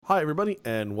Hi, everybody,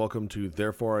 and welcome to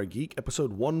Therefore I Geek,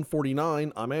 episode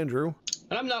 149. I'm Andrew.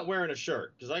 And I'm not wearing a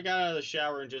shirt, because I got out of the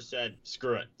shower and just said,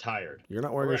 screw it, tired. You're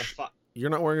not wearing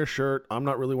a shirt. I'm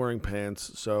not really wearing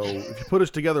pants. So if you put us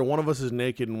together, one of us is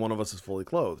naked and one of us is fully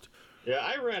clothed. Yeah,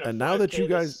 I ran a 5K. And now that you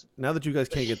guys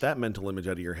can't get that mental image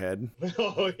out of your head.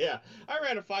 Oh, yeah. I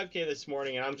ran a 5K this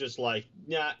morning, and I'm just like,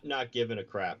 not giving a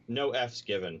crap. No F's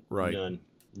given. Right.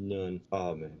 None.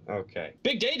 Oh, man. Okay.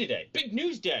 Big day today. Big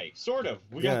news day, sort of.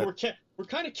 We're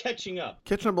kind of catching up.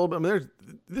 Catching up a little bit. I mean,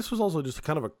 this was also just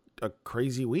kind of a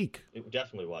crazy week. It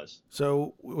definitely was.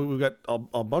 So we've got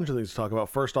a bunch of things to talk about.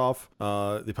 First off,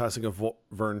 the passing of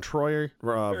Vern Troyer,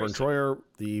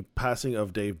 the passing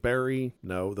of Dave Barry,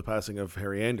 the passing of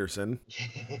Harry Anderson,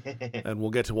 and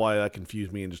we'll get to why that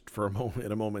confused me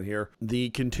in a moment here. The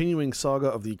continuing saga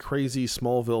of the crazy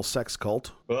Smallville sex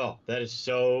cult. Oh, that is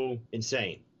so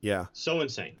insane. Yeah. So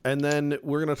insane. And then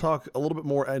we're going to talk a little bit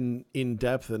more in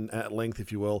depth and at length,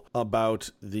 if you will, about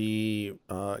the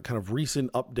kind of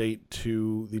recent update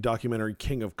to the documentary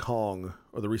King of Kong,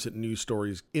 or the recent news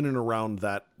stories in and around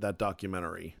that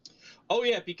documentary. Oh,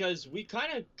 yeah, because we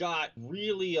kind of got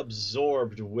really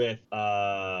absorbed with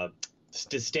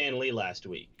Stan Lee last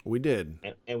week. We did.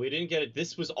 And we didn't get it.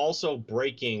 This was also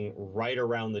breaking right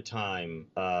around the time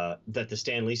that the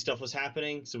Stan Lee stuff was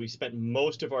happening. So we spent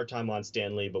most of our time on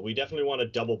Stan Lee, but we definitely want to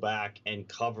double back and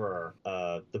cover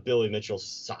the Billy Mitchell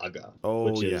saga.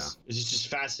 Which is just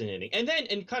fascinating.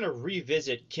 And kind of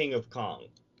revisit King of Kong,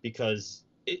 because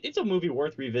it's a movie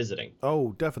worth revisiting.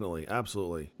 Oh, definitely.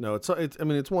 Absolutely. No,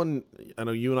 it's one I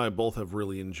know you and I both have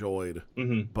really enjoyed,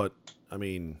 but I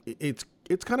mean, it's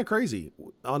kind of crazy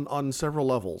on several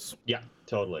levels. Yeah,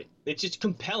 totally. It's just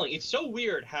compelling. It's so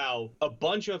weird how a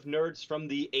bunch of nerds from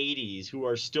the 80s who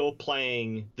are still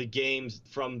playing the games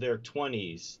from their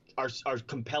 20s are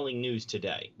compelling news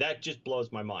today. That just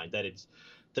blows my mind, that it's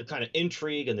the kind of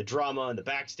intrigue and the drama and the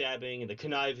backstabbing and the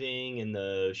conniving and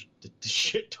the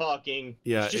shit talking.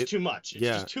 Yeah, it's just too much. It's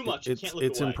just too much. You can't look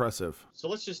away. It's impressive. So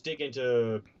let's just dig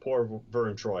into poor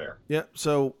Vern Troyer. Yeah,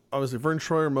 so obviously Vern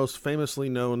Troyer, most famously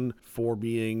known for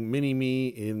being Mini-Me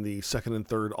in the second and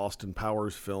third Austin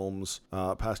Powers films,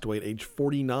 passed away at age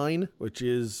 49, which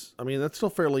is, I mean, that's still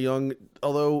fairly young.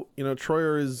 Although,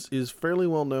 Troyer is fairly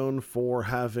well known for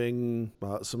having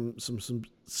some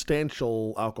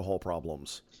substantial alcohol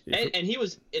problems. And he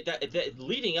was,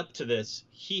 leading up to this,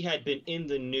 he had been in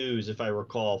the news, if I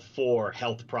recall, for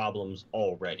health problems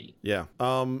already. Yeah.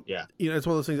 Yeah. It's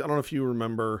one of those things, I don't know if you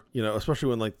remember, especially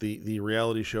when like the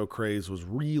reality show craze was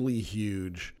really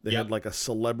huge. They had like a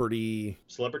Celebrity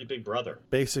Big Brother.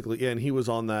 Basically, yeah, and he was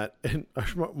on that. And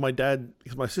my dad,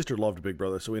 because my sister loved Big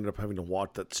Brother, so we ended up having to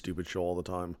watch that stupid show all the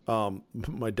time.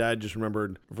 My dad just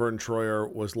remembered Vern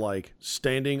Troyer was like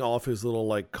standing off his little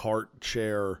like cart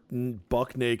chair,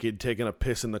 buck naked, taking a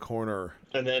piss in the corner.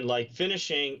 And then like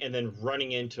finishing and then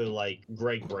running into like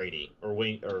Greg Brady or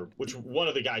one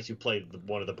of the guys who played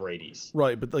one of the Bradys.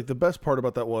 Right, but like the best part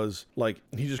about that was like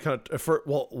he just kind of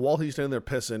while he's standing there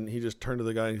pissing, he just turned to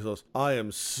the guy and he goes, "I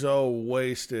am so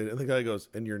wasted," and the guy goes,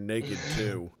 "And you're naked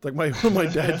too." It's like one of my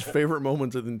dad's favorite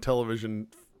moments in television,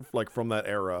 like from that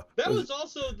era. That was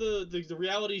also the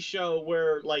reality show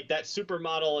where like that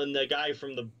supermodel and the guy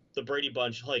from the Brady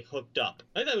Bunch like hooked up.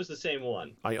 I think that was the same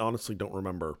one. I honestly don't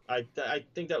remember. I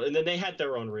think that, and then they had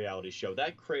their own reality show.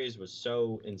 That craze was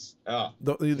so I'm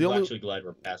actually glad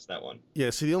we're past that one. Yeah,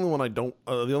 see, the only one I don't,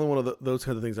 the only one of those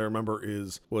kind of things I remember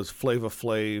was Flava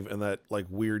Flav and that like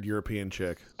weird European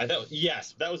chick.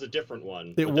 Yes, that was a different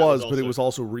one. But it was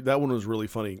also that one was really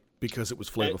funny because it was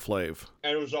Flava Flav.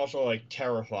 And it was also like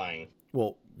terrifying.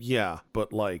 Well, yeah,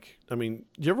 but like, I mean,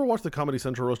 did you ever watch the Comedy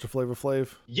Central roast of Flava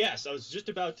Flav? Yes, I was just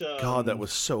about to. God, that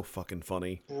was so fucking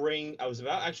funny. I was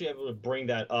actually able to bring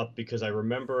that up because I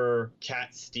remember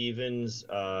Cat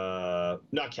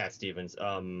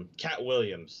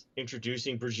Williams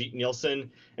introducing Brigitte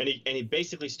Nielsen, and he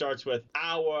basically starts with,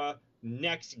 "Our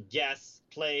next guest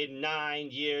played 9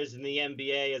 years in the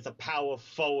NBA as a power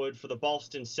forward for the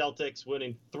Boston Celtics,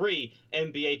 winning 3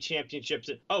 NBA championships."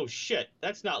 Oh shit,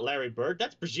 that's not Larry Bird,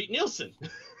 that's Brigitte Nielsen.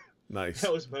 Nice.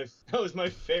 That was my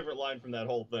favorite line from that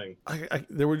whole thing.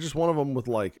 There were just one of them with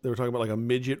like, they were talking about like a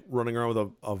midget running around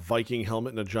with a Viking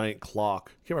helmet and a giant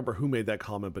clock. I can't remember who made that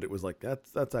comment, but it was like,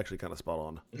 that's actually kind of spot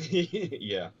on.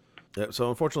 Yeah. Yeah, so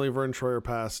unfortunately, Vern Troyer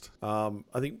passed.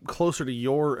 I think closer to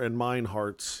your and mine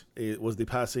hearts, it was the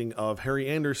passing of Harry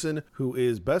Anderson, who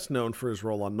is best known for his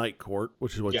role on Night Court,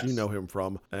 which is what you know him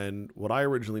from. And what I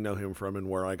originally know him from, and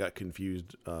where I got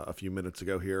confused a few minutes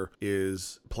ago here,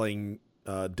 is playing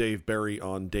Dave Barry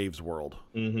on Dave's World.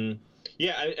 Mm-hmm.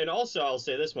 Yeah, and also I'll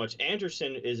say this much: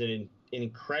 Anderson is an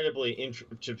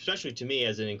especially to me,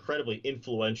 as an incredibly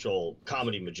influential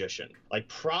comedy magician. Like,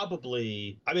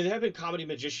 probably, I mean, there have been comedy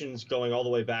magicians going all the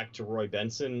way back to Roy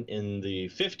Benson in the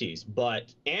 50s,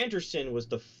 but Anderson was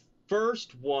the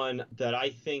first one that I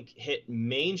think hit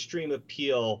mainstream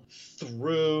appeal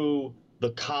through the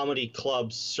comedy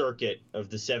club circuit of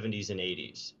the 70s and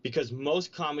 80s, because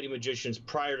most comedy magicians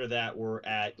prior to that were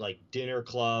at like dinner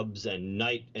clubs and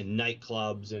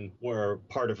nightclubs and were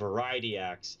part of variety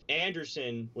acts.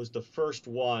 Anderson was the first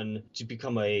one to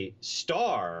become a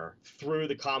star through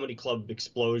the comedy club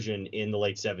explosion in the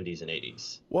late 70s and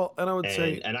 80s. Well, and I would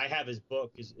say, and I have his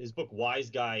book. His book Wise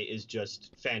Guy is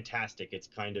just fantastic. It's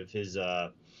kind of his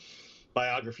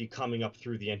biography coming up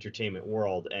through the entertainment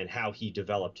world and how he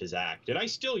developed his act. And I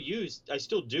still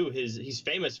do he's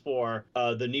famous for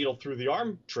the needle through the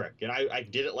arm trick. And I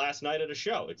did it last night at a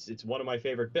show. It's one of my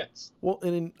favorite bits. Well,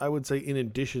 and I would say in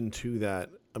addition to that,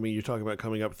 I mean, you're talking about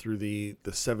coming up through the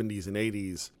 70s and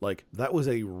 80s. Like, that was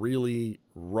a really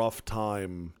rough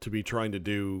time to be trying to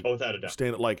do. Oh, without a doubt.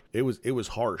 Stand like it was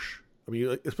harsh. I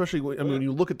mean, especially when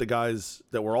you look at the guys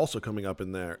that were also coming up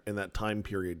in that time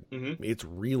period, I mean, it's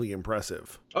really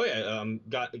impressive. Oh yeah,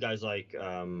 got guys like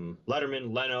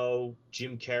Letterman, Leno,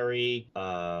 Jim Carrey.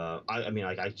 I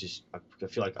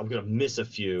feel like I'm gonna miss a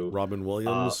few. Robin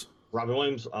Williams.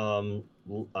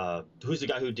 Who's the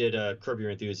guy who did Curb Your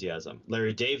Enthusiasm?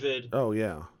 Larry David. Oh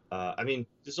yeah. I mean,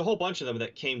 there's a whole bunch of them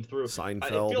that came through. Seinfeld.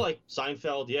 I feel like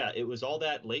Seinfeld, yeah, it was all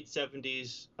that late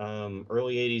 70s,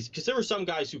 early 80s, because there were some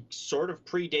guys who sort of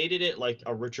predated it, like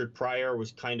a Richard Pryor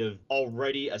was kind of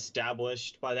already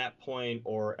established by that point,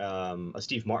 or a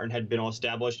Steve Martin had been all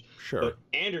established. Sure. But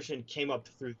Anderson came up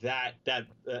through that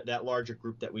larger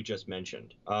group that we just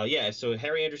mentioned. So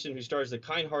Harry Anderson, who stars the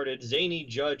kind-hearted, zany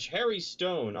judge Harry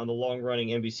Stone on the long-running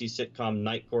NBC sitcom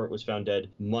Night Court, was found dead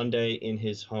Monday in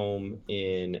his home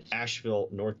in Asheville,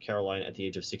 North Carolina, at the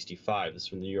age of 65. This is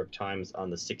from the New York Times on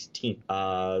the 16th.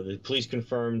 The police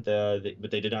confirmed,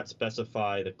 but they did not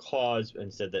specify the cause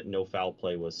and said that no foul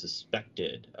play was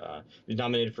suspected. He was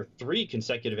nominated for 3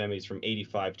 consecutive Emmys from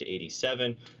 85 to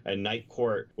 87, and Night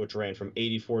Court, which ran from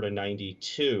 84 to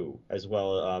 92, as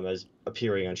well as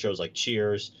appearing on shows like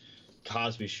Cheers,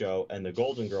 Cosby Show, and the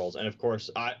Golden Girls. And of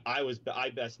course, I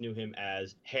best knew him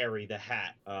as Harry the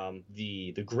Hat,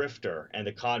 the grifter and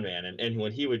the con man. And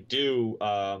when he would do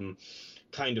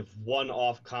kind of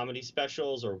one-off comedy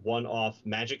specials or one-off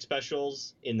magic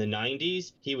specials in the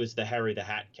 90s, he was the Harry the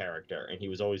Hat character, and he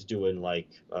was always doing like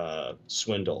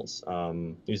swindles.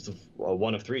 He was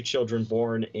one of 3 children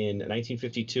born in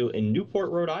 1952 in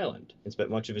Newport, Rhode Island, and spent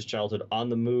much of his childhood on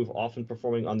the move, often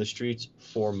performing on the streets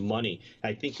for money.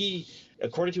 I think he,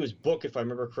 according to his book, if I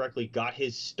remember correctly, got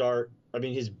his start. I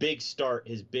mean, his big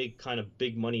kind of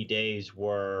big money days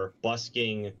were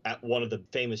busking at one of the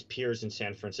famous piers in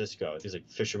San Francisco. It's like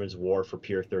Fisherman's Wharf for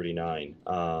Pier 39.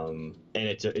 And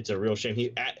it's a real shame.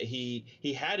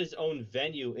 He had his own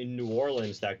venue in New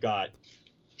Orleans that got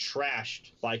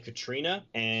trashed by Katrina,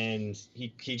 and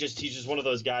he's just one of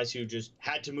those guys who just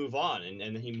had to move on, and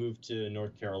then he moved to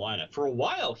North Carolina. For a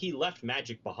while, he left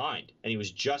magic behind, and he was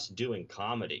just doing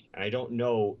comedy. And I don't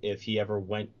know if he ever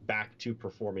went back to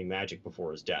performing magic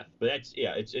before his death. But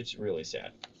it's really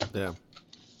sad. Yeah.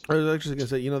 I was actually going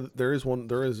to say, there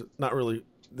is not really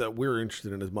that we're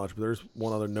interested in as much, but there's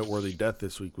one other noteworthy death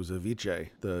this week was Avicii,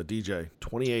 the DJ,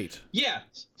 28. Yeah.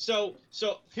 So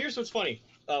here's what's funny.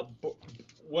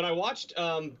 When I watched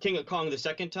King of Kong the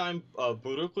second time,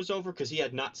 Baruch was over because he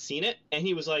had not seen it, and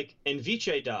he was like, and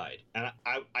Viche died. And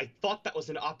I thought that was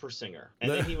an opera singer.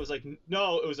 And then he was like,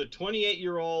 no, it was a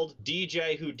 28-year-old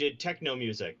DJ who did techno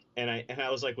music. And I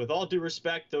was like, with all due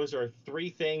respect, those are 3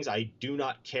 things I do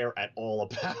not care at all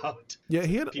about. Yeah,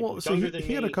 he had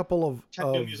he had a couple of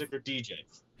techno music or DJ.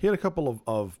 He had a couple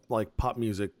of like pop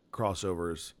music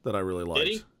crossovers that I really liked.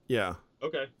 Did he? Yeah.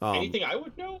 Okay. Anything I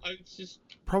would know? I just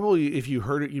probably if you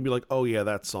heard it, you'd be like, "Oh yeah,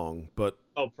 that song." But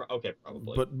okay,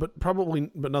 probably.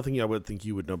 But nothing I would think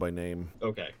you would know by name.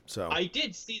 Okay. So I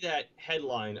did see that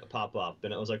headline pop up,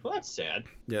 and I was like, "Well, that's sad."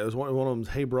 Yeah, it was one of them.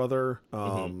 Hey brother,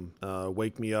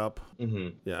 wake me up. Mm-hmm.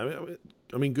 Yeah,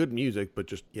 I mean, good music, but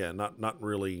just not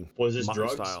really. Was this my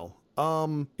drugs? Style.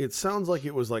 It sounds like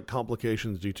it was like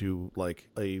complications due to like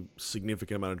a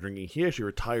significant amount of drinking. He actually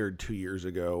retired 2 years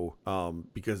ago,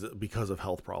 because of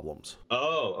health problems.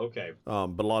 Oh, okay.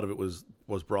 But a lot of it was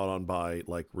brought on by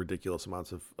like ridiculous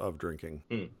amounts of drinking.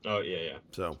 Oh, yeah.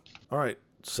 So, all right.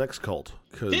 Sex cult,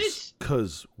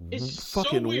 cause is so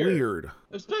Fucking weird.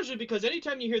 Especially because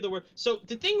anytime you hear the word, so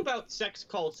the thing about sex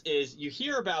cults is you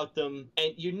hear about them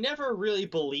and you never really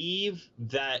believe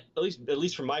that, at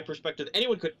least from my perspective,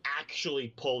 anyone could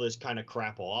actually pull this kind of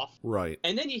crap off. Right.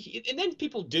 And then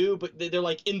people do, but they're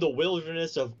like in the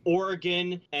wilderness of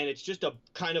Oregon, and it's just a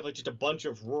kind of just a bunch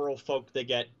of rural folk that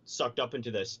get sucked up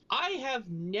into this. I have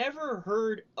never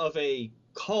heard of a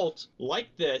cult like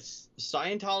this,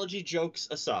 Scientology jokes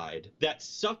aside, that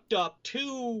sucked up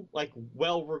two like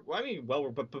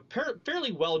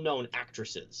fairly well-known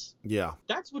actresses. Yeah,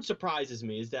 that's what surprises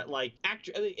me, is that like and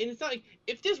it's not like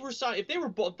if they were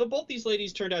both these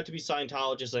ladies turned out to be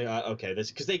Scientologists, like okay, this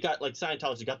because they got like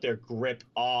Scientology got their grip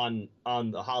on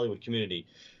the Hollywood community.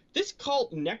 This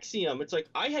cult NXIVM, it's like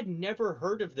I had never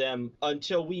heard of them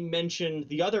until we mentioned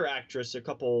the other actress a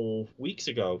couple weeks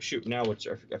ago. Shoot, now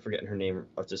I'm forgetting her name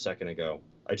just a second ago.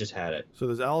 I just had it. So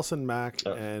there's Allison Mack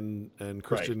and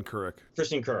Kristen Couric.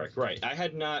 Kristen Couric, right. I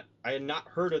had not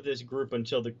heard of this group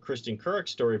until the Kristen Couric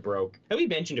story broke. And we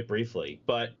mentioned it briefly,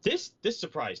 but this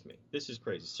surprised me. This is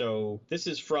crazy. So this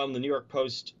is from the New York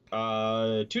Post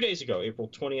 2 days ago, April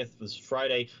 20th, this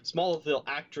Friday. Smallville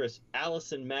actress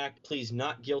Allison Mack pleads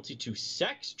not guilty to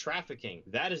sex trafficking.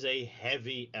 That is a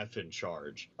heavy effing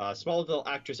charge. Smallville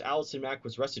actress Allison Mack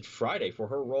was arrested Friday for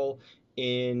her role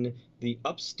in the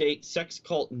upstate sex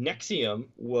cult NXIVM,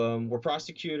 where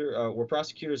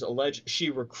prosecutors allege she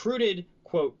recruited,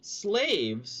 quote,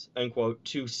 slaves, unquote,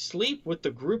 to sleep with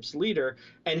the group's leader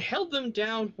and held them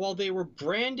down while they were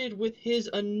branded with his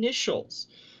initials.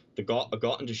 The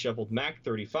gaunt and disheveled Mack,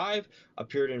 35,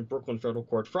 appeared in Brooklyn federal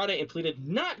court Friday and pleaded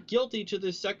not guilty to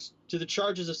the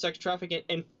charges of sex trafficking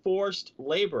and forced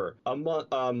labor. A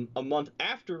month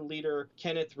after leader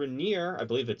Kenneth Rainier, I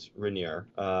believe it's Rainier,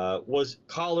 was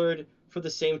collared for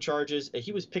the same charges.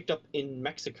 He was picked up in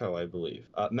Mexico, I believe.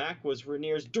 Mack was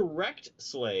Rainier's direct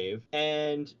slave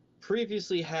and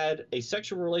previously had a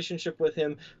sexual relationship with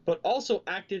him, but also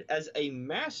acted as a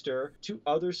master to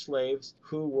other slaves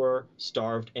who were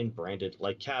starved and branded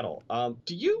like cattle.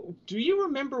 Do you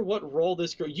remember what role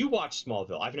this girl? You watched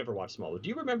Smallville. I've never watched Smallville. Do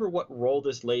you remember what role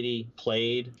this lady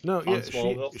played? No, on yeah,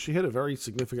 Smallville? she had a very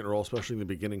significant role, especially in the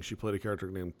beginning. She played a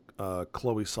character named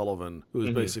Chloe Sullivan, who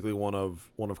was basically one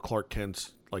of Clark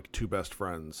Kent's like two best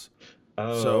friends.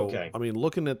 Oh, so, okay. I mean,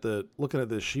 looking at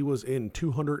this, she was in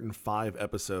 205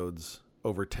 episodes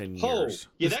over 10 years.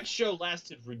 Yeah, that show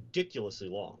lasted ridiculously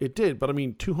long. It did, but I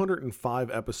mean, 205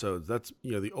 episodes. That's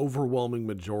the overwhelming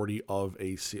majority of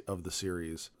the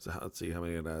series. So let's see how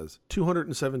many it has.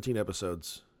 217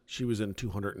 episodes. She was in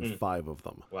 205 of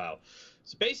them. Wow.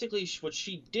 So basically, what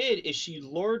she did is she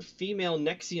lured female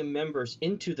NXIVM members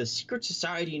into the secret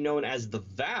society known as the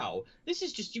Vow. This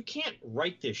is just, you can't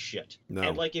write this shit. No.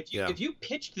 And like, if you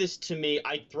pitched this to me,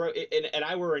 I'd throw it, and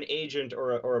I were an agent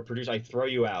or a producer, I'd throw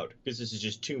you out because this is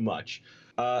just too much.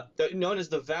 Known as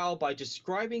the Vow, by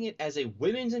describing it as a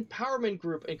women's empowerment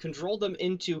group and controlled them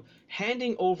into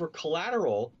handing over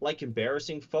collateral like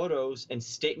embarrassing photos and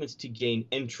statements to gain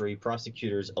entry,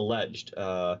 prosecutors alleged.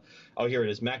 Here it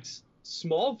is. Max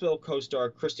Smallville co-star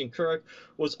Kristen Couric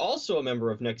was also a member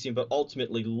of NXIVM, but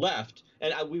ultimately left.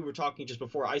 And we were talking just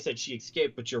before. I said she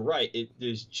escaped, but you're right.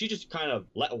 She just kind of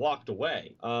walked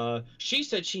away. She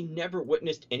said she never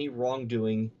witnessed any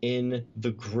wrongdoing in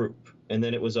the group. And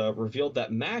then it was revealed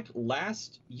that Mack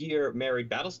last year married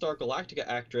Battlestar Galactica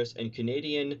actress and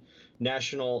Canadian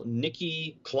national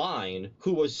Nikki Klein,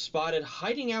 who was spotted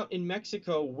hiding out in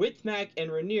Mexico with Mack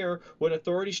and Rainier when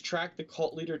authorities tracked the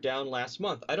cult leader down last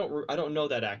month. I don't know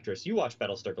that actress. You watch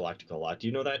Battlestar Galactica a lot. Do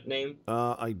you know that name?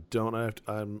 I don't.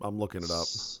 I'm looking it up.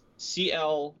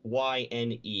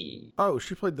 Clyne. Oh,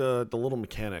 she played the little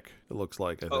mechanic. It looks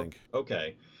like, I think.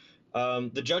 Okay.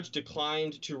 The judge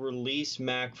declined to release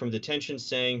Mack from detention,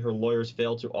 saying her lawyers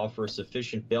failed to offer a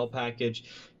sufficient bail package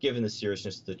given the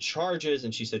seriousness of the charges,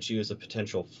 and she said she was a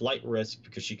potential flight risk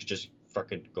because she could just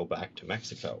fucking go back to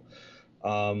Mexico.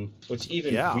 What's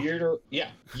even weirder,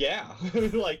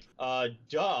 like,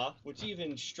 duh. What's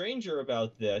even stranger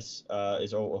about this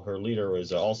is her leader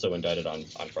was also indicted on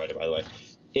Friday, by the way,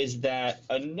 is that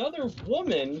another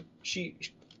woman,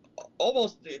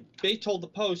 they told the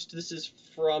Post, this is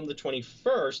from the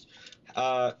 21st,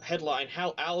 headline,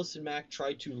 How Allison Mack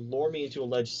Tried to Lure Me into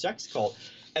Alleged Sex Cult,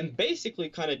 and basically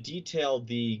kind of detailed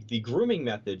the grooming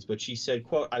methods. But she said,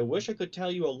 quote, I wish I could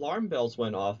tell you alarm bells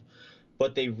went off,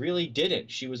 but they really didn't.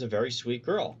 She was a very sweet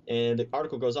girl. And the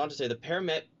article goes on to say the pair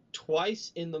met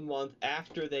twice in the month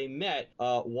after they met,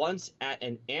 once at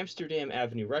an Amsterdam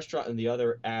Avenue restaurant and the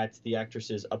other at the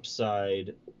actress's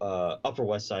Upper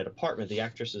West Side apartment. The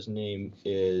actress's name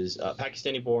is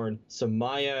Pakistani-born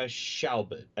Samaya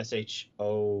Shoaib,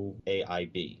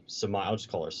 Shoaib. Samaya, I'll just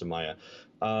call her Samaya.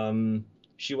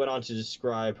 She went on to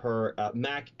describe her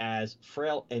Mac as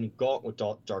frail and gaunt with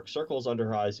dark circles under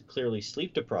her eyes, clearly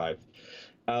sleep deprived.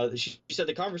 She said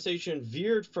the conversation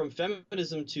veered from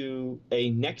feminism to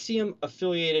a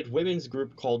Nexium-affiliated women's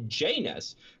group called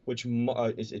JNES, which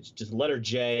it's just letter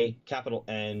J, capital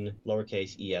N,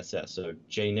 lowercase ESS, so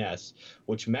JNES,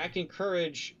 which Mac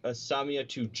encouraged Samia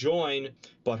to join,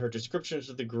 but her descriptions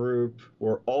of the group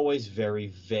were always very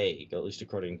vague, at least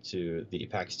according to the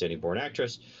Pakistani-born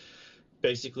actress.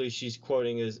 Basically, she's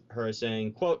quoting her as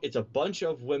saying, quote, "It's a bunch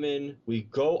of women. We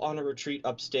go on a retreat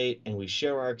upstate and we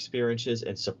share our experiences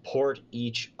and support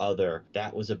each other."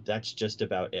 That's just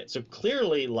about it. So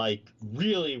clearly, like,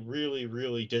 really, really,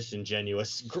 really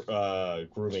disingenuous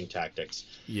grooming tactics.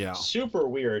 Yeah. Super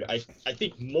weird. I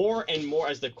think more and more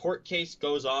as the court case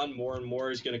goes on, more and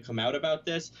more is going to come out about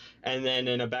this. And then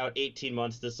in about 18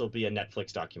 months, this will be a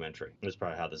Netflix documentary. That's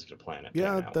probably how this is going to plan it.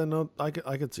 Yeah, then I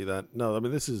could see that. No, I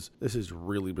mean, this is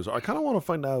really bizarre. I kind of want to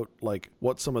find out like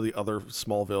what some of the other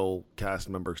Smallville cast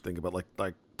members think about, like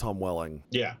Tom Welling.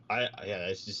 Yeah,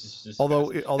 it's just although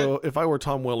if I were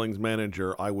Tom Welling's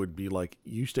manager, I would be like,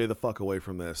 you stay the fuck away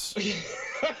from this.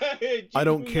 I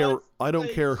don't care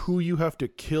who you have to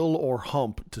kill or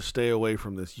hump to stay away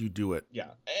from this. You do it. Yeah.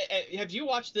 Have you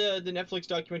watched the Netflix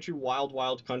documentary Wild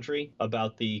Wild Country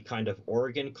about the kind of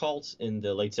Oregon cult in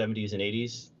the late 70s and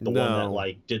 80s? The one that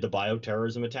like did the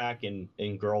bioterrorism attack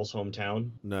in Girl's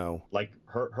hometown? No. Like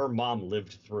her mom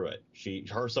lived through it.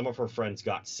 Some of her friends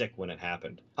got sick when it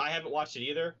happened. I haven't watched it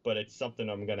either, but it's something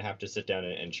I'm gonna have to sit down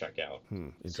and check out.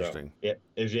 Interesting. So,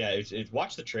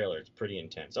 watch the trailer. It's pretty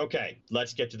intense. Okay,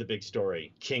 let's get to the big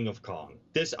story. King of Kong.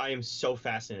 I am so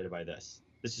fascinated by this.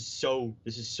 This is so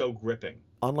gripping.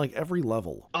 On like every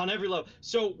level. On every level.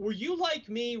 So were you like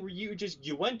me? Were you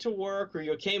went to work or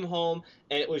you came home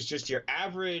and it was just your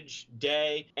average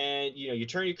day and you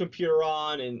turn your computer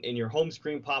on and your home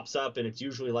screen pops up and it's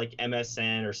usually like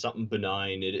MSN or something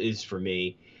benign. It is for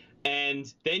me.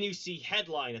 And then you see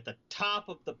headline at the top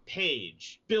of the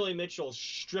page, Billy Mitchell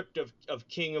stripped of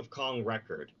King of Kong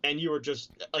record. And you were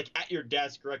just like at your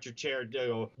desk or at your chair,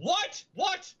 go, what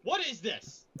is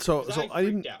this? So I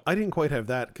didn't quite have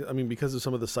that. I mean, because of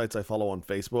some of the sites I follow on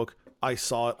Facebook, I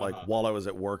saw it like while I was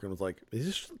at work and was like, is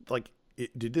this like,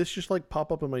 did this just like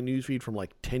pop up in my newsfeed from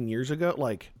like 10 years ago?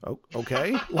 Like, oh,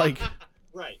 okay. Like,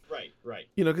 Right.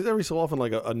 Because every so often,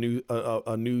 like a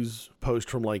news post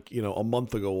from like a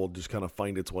month ago will just kind of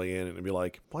find its way in and be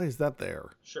like, why is that there?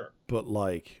 Sure. But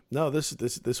like, no,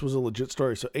 this was a legit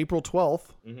story. So April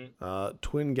 12th,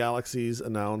 Twin Galaxies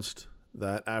announced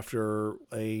that after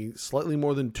a slightly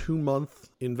more than 2-month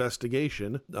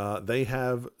investigation, they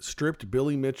have stripped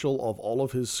Billy Mitchell of all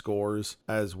of his scores,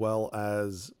 as well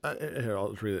as here,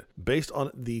 I'll just read it. Based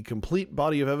on the complete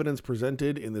body of evidence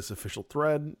presented in this official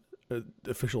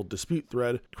dispute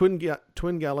thread,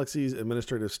 Twin Galaxies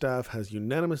administrative staff has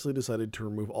unanimously decided to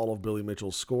remove all of Billy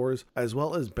Mitchell's scores, as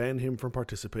well as ban him from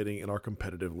participating in our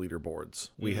competitive leaderboards.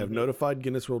 We have notified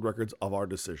Guinness World Records of our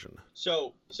decision.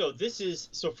 So for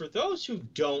those who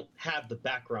don't have the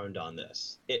background on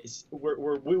this,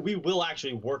 we will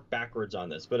actually work backwards on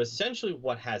this. But essentially,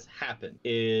 what has happened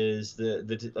is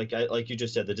like you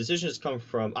just said, the decision has come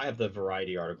from. I have the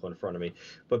Variety article in front of me,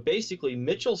 but basically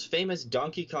Mitchell's famous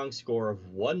Donkey Kong score of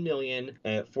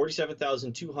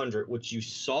 1,047,200, which you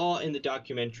saw in the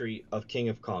documentary of King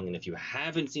of Kong, and if you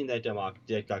haven't seen that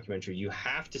documentary, you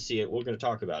have to see it. We're going to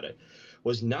talk about it.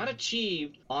 Was not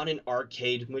achieved on an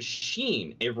arcade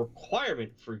machine, a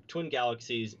requirement for Twin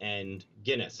Galaxies and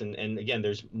Guinness. And again,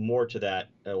 there's more to that.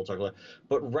 We'll talk about,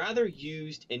 but rather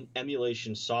used in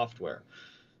emulation software.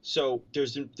 So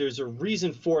there's a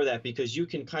reason for that, because you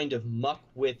can kind of muck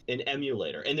with an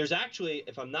emulator. And there's actually,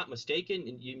 if I'm not mistaken,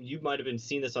 and you might have been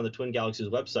seeing this on the Twin Galaxies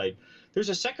website, there's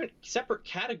a separate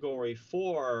category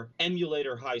for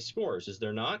emulator high scores, is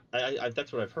there not?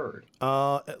 That's what I've heard.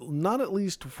 Not at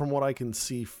least from what I can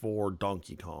see for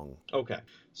Donkey Kong. Okay.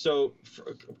 So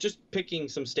just picking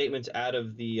some statements out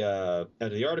of the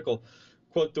article,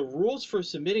 quote, "The rules for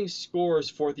submitting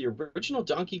scores for the original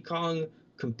Donkey Kong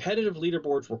competitive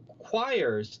leaderboards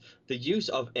requires the use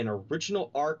of an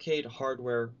original arcade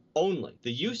hardware only.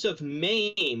 The use of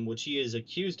MAME, which he is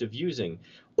accused of using,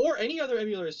 or any other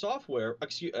emulator software, I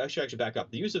should actually back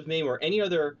up. The use of MAME or any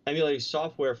other emulator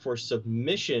software for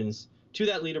submissions to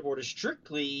that leaderboard is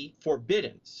strictly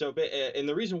forbidden. So, and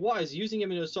the reason why is using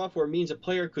emulator software means a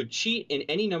player could cheat in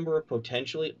any number of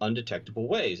potentially undetectable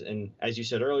ways. And as you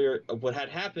said earlier, what had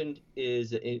happened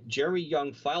is that Jeremy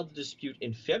Young filed the dispute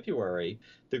in February.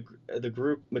 The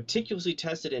group meticulously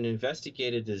tested and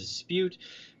investigated the dispute,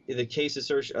 the case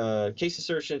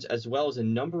assertions, as well as a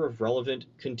number of relevant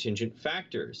contingent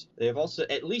factors. They have also,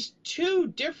 at least 2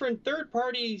 different third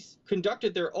parties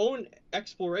conducted their own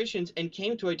explorations and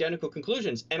came to identical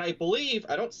conclusions. And I believe,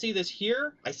 I don't see this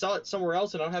here, I saw it somewhere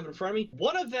else and I don't have it in front of me,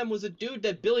 one of them was a dude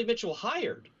that Billy Mitchell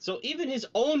hired. So even his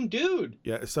own dude.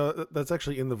 Yeah, so that's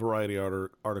actually in the Variety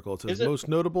article. It says, most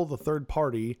notable, the third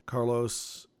party,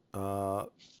 Carlos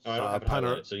I don't have it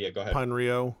highlighted, so yeah, go ahead.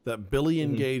 Panrio, that Billy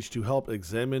engaged to help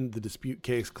examine the dispute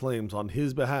case claims on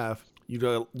his behalf,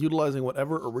 utilizing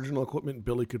whatever original equipment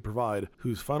Billy could provide,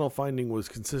 whose final finding was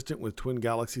consistent with Twin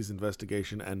Galaxies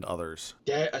investigation and others.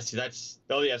 Yeah, I see.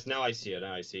 Oh yes, now I see it.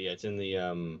 It's in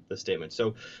the statement.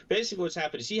 So basically what's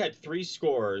happened is he had 3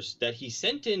 scores that he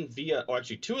sent in via, or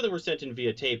actually 2 of them were sent in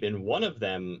via tape, and one of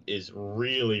them is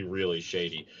really, really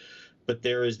shady. But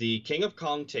there is the King of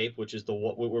Kong tape, which is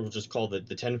what we'll just call the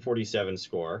 1047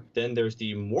 score. Then there's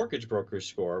the Mortgage Broker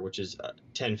score, which is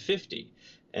 1050.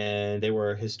 And they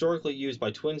were historically used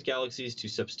by Twin Galaxies to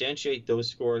substantiate those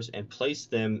scores and place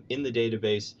them in the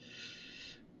database.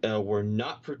 Were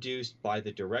not produced by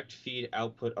the direct feed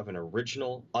output of an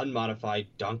original, unmodified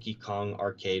Donkey Kong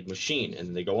arcade machine.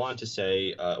 And they go on to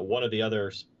say one of the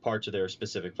other parts of their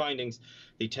specific findings,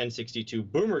 the 1062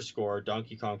 Boomer score,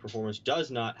 Donkey Kong performance,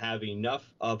 does not have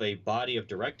enough of a body of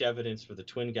direct evidence for the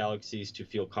Twin Galaxies to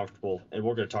feel comfortable. And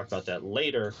we're going to talk about that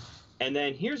later. And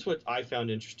then here's what I found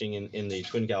interesting in the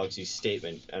Twin Galaxies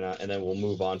statement, and then we'll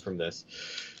move on from this.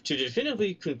 To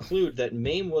definitively conclude that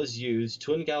MAME was used,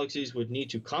 Twin Galaxies would need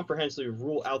to comprehensively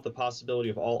rule out the possibility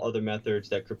of all other methods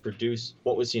that could produce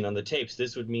what was seen on the tapes.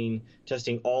 This would mean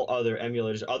testing all other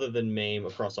emulators other than MAME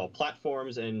across all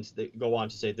platforms, and they go on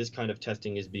to say this kind of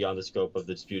testing is beyond the scope of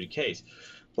the disputed case.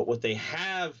 But what they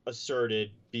have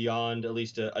asserted, beyond at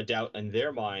least a doubt in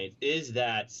their mind, is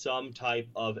that some type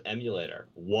of emulator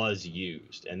was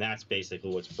used, and that's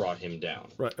basically what's brought him down.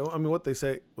 Right. I mean, what they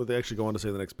actually go on to say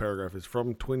in the next paragraph is,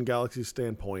 from Twin Galaxy's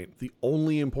standpoint, the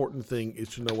only important thing is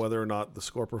to know whether or not the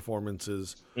score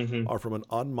performances are from an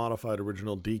unmodified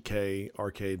original DK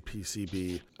arcade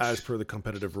PCB as per the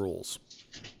competitive rules.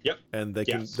 Yep. And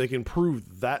they can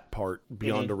prove that part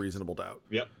beyond a reasonable doubt.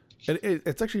 Yep. And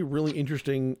it's actually really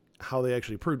interesting how they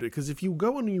actually proved it, because if you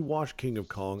go and you watch King of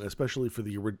Kong, especially for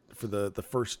the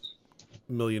first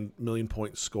million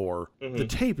point score, the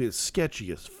tape is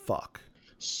sketchy as fuck.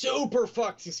 Super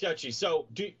fucking sketchy. So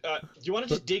do you want to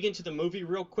just dig into the movie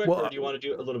real quick, or do you want to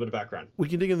do a little bit of background? We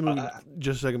can dig into the movie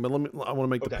just a second, but I want to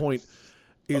make the point.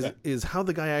 Is how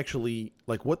the guy actually,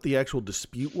 like, what the actual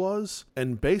dispute was.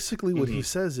 And basically what he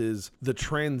says is the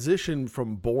transition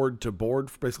from board to board,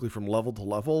 basically from level to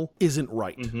level, isn't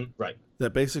right. Right.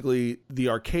 That basically the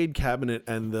arcade cabinet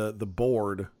and the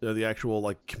board, the actual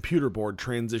like computer board,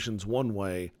 transitions one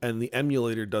way, and the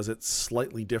emulator does it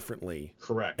slightly differently.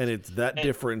 Correct. And it's that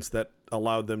difference that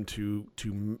allowed them to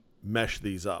mesh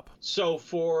these up. So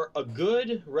for a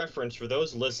good reference for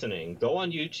those listening, go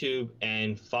on YouTube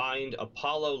and find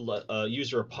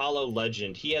user Apollo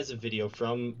Legend. He has a video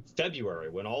from February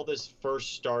when all this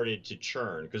first started to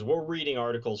churn, because we're reading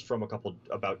articles from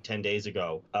about 10 days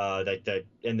ago,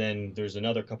 and then there's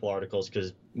another couple articles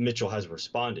because Mitchell has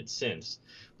responded since.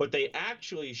 But they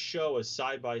actually show a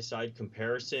side-by-side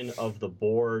comparison of the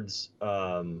board's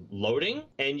loading,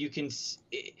 and you can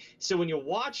so when you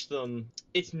watch them,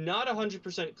 it's not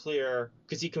 100% clear,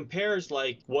 because he compares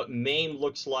like what MAME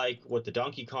looks like, what the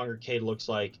Donkey Kong arcade looks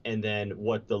like, and then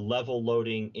what the level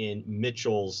loading in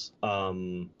Mitchell's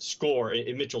score,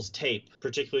 in Mitchell's tape,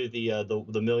 particularly the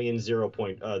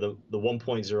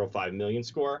 1.05 million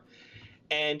score.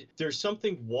 And there's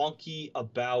something wonky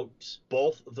about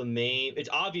both the MAME. It's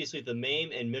obviously the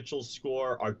MAME and Mitchell's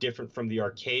score are different from the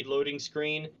arcade loading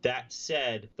screen. That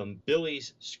said, the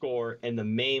Billy's score and the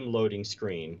MAME loading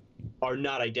screen are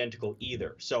not identical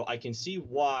either. So I can see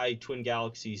why Twin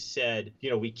Galaxies said,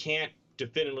 we can't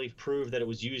definitively prove that it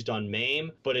was used on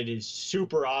MAME, but it is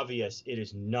super obvious it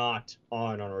is not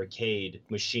on an arcade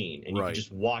machine, and you can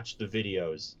just watch the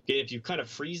videos. If you kind of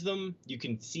freeze them, you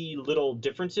can see little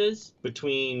differences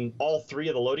between all 3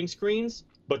 of the loading screens.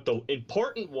 But the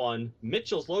important one,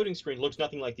 Mitchell's loading screen, looks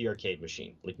nothing like the arcade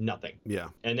machine, like nothing. Yeah.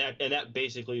 And that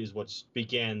basically is what's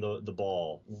began the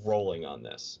ball rolling on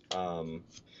this.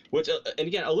 Which, and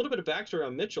again, a little bit of backstory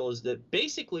on Mitchell is that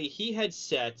basically he had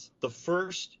set the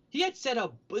first he had set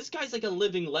up. This guy's like a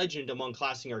living legend among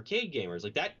classic arcade gamers.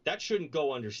 Like that shouldn't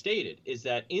go understated. Is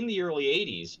that in the early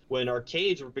 '80s when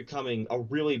arcades were becoming a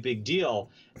really big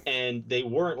deal, and they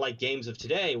weren't like games of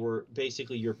today, where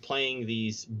basically you're playing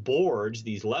these boards,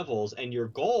 these levels, and your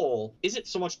goal isn't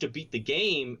so much to beat the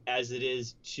game as it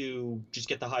is to just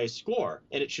get the highest score.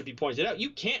 And it should be pointed out, you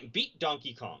can't beat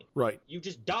Donkey Kong. Right. You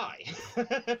just die.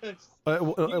 At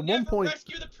one point,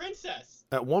 rescue the princess.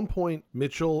 At one point,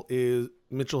 Mitchell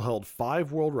held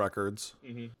 5 world records,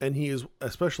 and he is,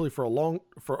 especially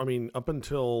up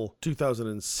until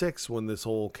 2006 when this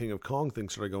whole King of Kong thing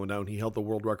started going down, he held the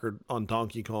world record on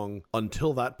Donkey Kong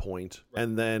until that point. Right.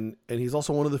 And he's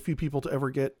also one of the few people to ever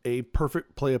get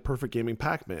play a perfect gaming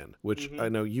Pac-Man, which I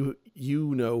know you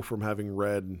know from having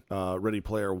read Ready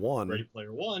Player One. Ready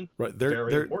Player One. Right.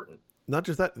 Very important. Not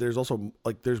just that, there's also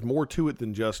there's more to it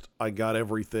than just I got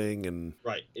everything, and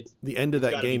right. The end of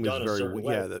that game is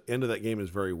the end of that game is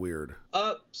very weird.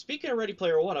 Speaking of Ready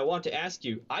Player One, I want to ask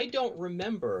you, I don't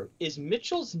remember, is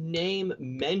Mitchell's name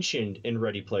mentioned in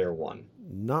Ready Player One?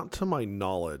 Not to my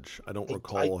knowledge. I don't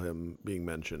recall him being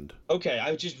mentioned. Okay,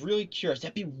 I was just really curious.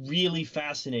 That'd be really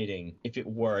fascinating if it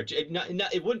were.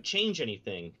 It wouldn't change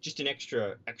anything, just an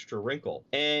extra wrinkle.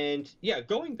 And yeah,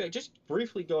 going back, just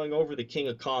briefly going over the King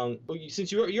of Kong.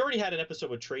 Since you already had an episode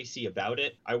with Tracy about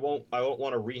it, I won't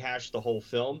want to rehash the whole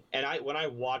film. And when I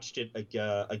watched it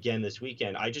again this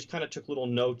weekend, I just kind of took little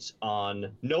notes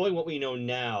on knowing what we know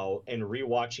now and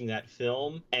rewatching that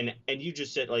film. And you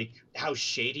just said like how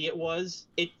shady it was.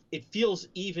 It feels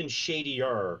even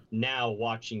shadier now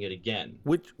watching it again.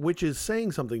 Which is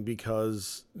saying something,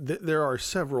 because there are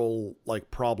several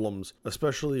problems,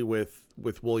 especially with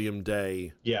William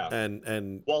Day. Yeah.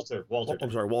 And Walter.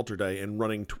 I'm sorry, Walter Day, and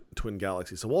running Twin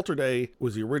Galaxies. So Walter Day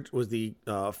was the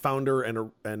founder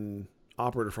and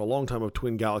operator for a long time of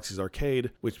Twin Galaxies Arcade,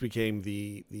 which became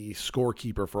the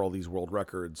scorekeeper for all these world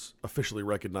records, officially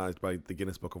recognized by the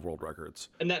Guinness Book of World Records.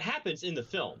 And that happens in the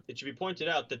film. It should be pointed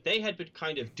out that they had been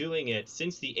kind of doing it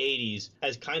since the 80s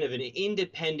as kind of an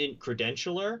independent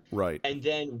credentialer. Right. And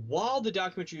then while the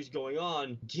documentary is going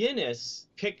on, Guinness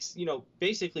picks,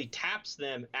 basically taps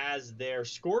them as their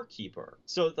scorekeeper.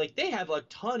 So they have a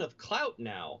ton of clout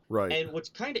now. Right. And what's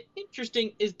kind of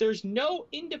interesting is there's no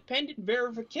independent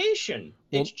verification.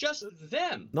 It's just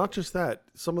them. Not just that.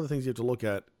 Some of the things you have to look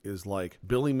at is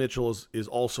Billy Mitchell is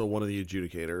also one of the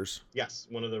adjudicators. Yes,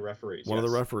 one of the referees. One of the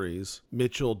referees.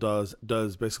 Mitchell does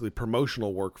basically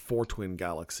promotional work for Twin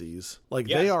Galaxies.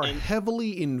 They are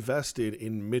heavily invested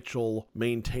in Mitchell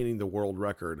maintaining the world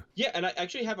record. Yeah, and I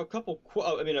actually have a couple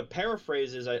a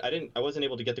paraphrase is I wasn't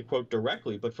able to get the quote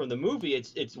directly, but from the movie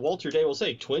it's Walter Day will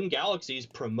say Twin Galaxies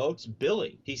promotes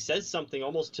Billy. He says something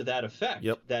almost to that effect.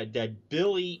 Yep. That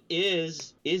Billy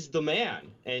is the man,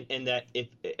 and that if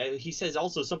he says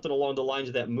also something along the lines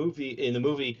of that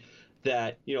movie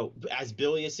that as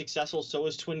Billy is successful, so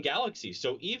is Twin Galaxies.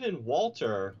 So even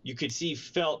Walter, you could see,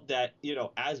 felt that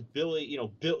as Billy,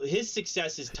 his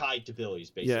success is tied to Billy's,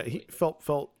 basically. Yeah, he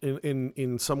felt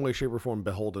in some way, shape, or form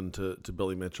beholden to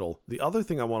Billy Mitchell. The other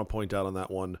thing I want to point out on that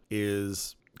one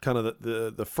is kind of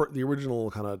the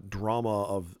original kind of drama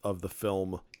of the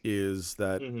film is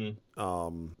that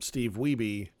Steve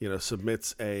Wiebe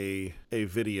submits a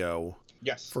video.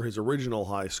 Yes. For his original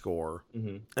high score.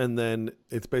 And then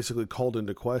it's basically called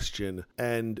into question.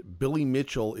 And Billy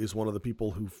Mitchell is one of the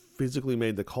people who physically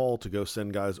made the call to go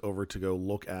send guys over to go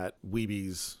look at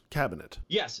Wiebe's cabinet.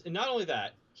 Yes. And not only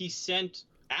that, he sent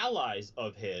allies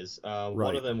of his. Right.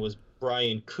 One of them was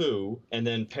Brian Koo, and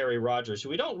then Perry Rogers, who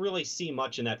we don't really see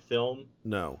much in that film.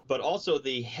 No. But also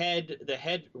the head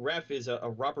ref is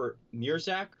a Robert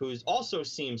Murzak, who also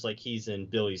seems like he's in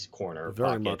Billy's corner.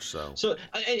 Very much so. So,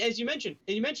 as you mentioned,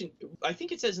 I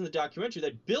think it says in the documentary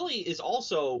that Billy is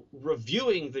also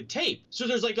reviewing the tape. So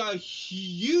there's a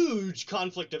huge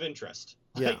conflict of interest.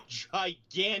 Yeah.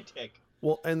 Gigantic.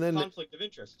 Well, and then conflict of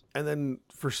interest. And then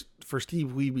for Steve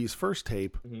Wiebe's first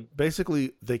tape,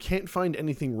 basically they can't find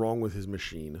anything wrong with his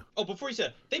machine. Oh, before you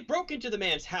said, they broke into the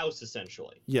man's house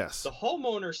essentially. Yes. The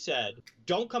homeowner said,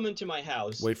 "Don't come into my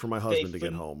house. Wait for my husband to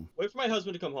get home. Wait for my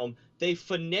husband to come home." They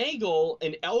finagle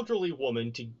an elderly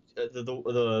woman to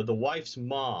the wife's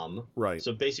mom. Right.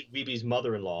 So basically Wiebe's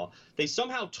mother-in-law. They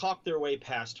somehow talk their way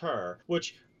past her,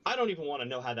 which I don't even want to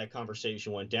know how that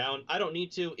conversation went down. I don't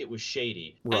need to. It was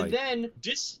shady. Right. And then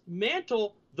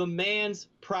dismantle the man's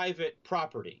private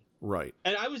property. Right.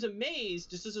 And I was amazed,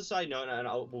 just as a side note, and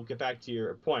we'll get back to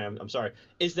your point, I'm sorry,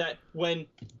 is that when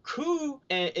Koo,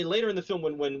 and later in the film,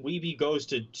 when Wiebe goes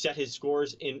to set his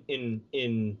scores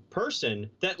in person,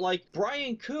 that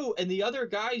Brian Koo and the other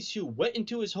guys who went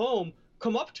into his home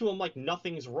come up to him like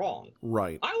nothing's wrong.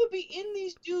 Right. I would be in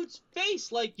these dudes'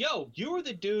 face like, yo, you were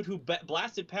the dude who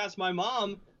blasted past my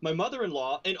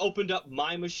mother-in-law, and opened up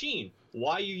my machine.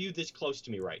 Why are you this close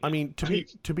to me right now? I mean,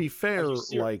 to be fair,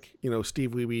 like, you know,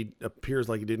 Steve Wiebe appears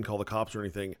like he didn't call the cops or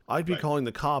anything. I'd be calling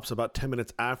the cops about 10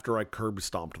 minutes after I curb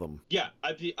stomped them. Yeah,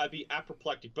 I'd be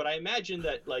apoplectic. But I imagine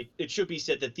that, like, it should be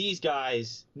said that these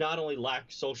guys not only lack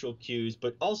social cues,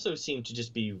 but also seem to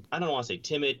just be, I don't want to say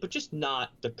timid, but just not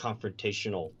the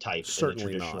confrontational type.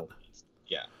 Certainly not.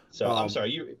 Yeah. So I'm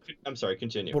sorry.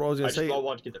 Continue. What I was going to say. I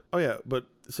want to get there. Oh yeah, but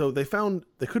so they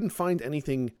couldn't find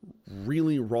anything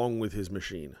really wrong with his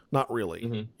machine. Not really.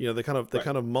 Mm-hmm. You know, they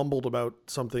kind of mumbled about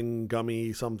something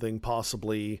gummy, something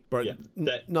possibly, but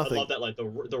nothing. I love that, like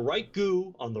the right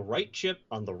goo on the right chip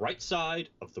on the right side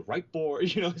of the right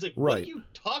board. You know, it's like, what are you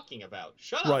talking about?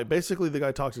 Shut up. Right. Basically, the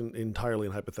guy talks entirely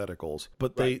in hypotheticals,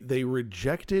 but they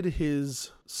rejected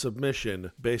his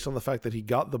submission based on the fact that he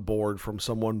got the board from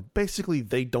someone basically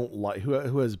they don't like,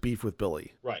 who has beef with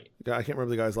Billy. Right. I can't remember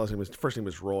the guy's last name. His first name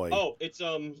is Roy. Oh, it's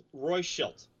Roy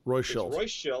Schilt. Roy Schilt. Roy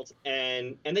Schilt,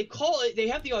 and they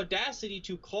have the audacity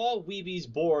to call Wiebe's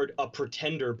board a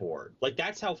pretender board. Like,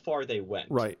 that's how far they went.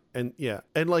 Right. And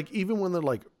and like, even when they're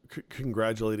like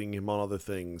congratulating him on other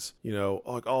things, you know,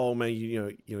 like, oh man,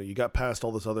 you got past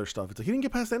all this other stuff. It's like, he didn't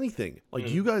get past anything. Like,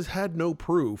 you guys had no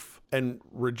proof and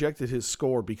rejected his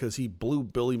score because he blew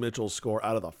Billy Mitchell's score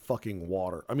out of the fucking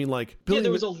water. I mean, like, there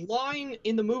was a line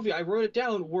in the movie, I wrote it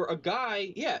down, where a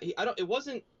guy, it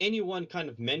wasn't anyone kind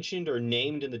of mentioned or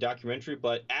named in the documentary,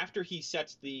 but after he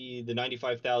sets the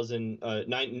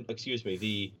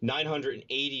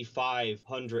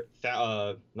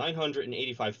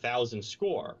 985,000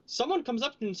 score, someone comes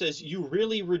up and says, "You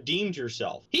really redeemed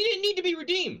yourself." He didn't need to be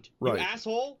redeemed. Right. You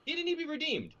asshole. He didn't need to be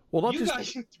redeemed. Well, not you just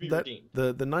guys need to be that, redeemed.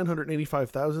 The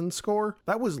 985,000 score,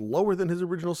 that was lower than his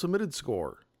original submitted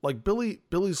score. Like,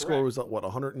 Billy's score was what,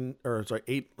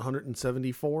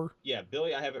 874? Yeah,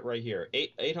 Billy, I have it right here.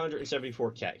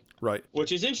 874K. Right.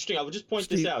 Which is interesting. I will just point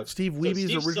this out. Steve's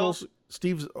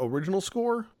original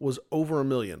score was over 1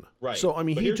 million. Right. So I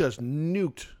mean, he just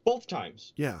nuked both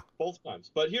times. Yeah. Both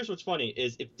times. But here's what's funny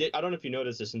is, I don't know if you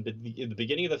noticed this in the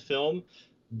beginning of the film,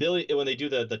 Billy, when they do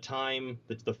the time,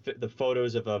 the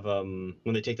photos of when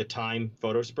they take the time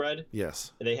photo spread.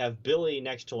 Yes. They have Billy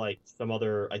next to, like, some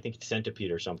other, I think,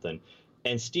 centipede or something.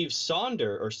 And Steve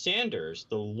Sanders,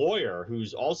 the lawyer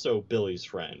who's also Billy's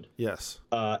friend, yes,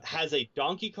 has a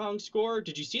Donkey Kong score.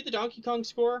 Did you see the Donkey Kong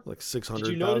score? Like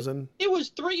 600,000. It was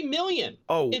 3 million.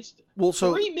 Oh, it's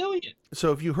 3 million.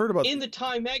 So if you heard about in the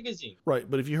Time magazine, right?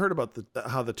 But if you heard about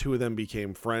how the two of them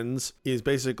became friends, is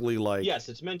basically like, yes,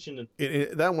 it's mentioned.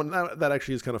 That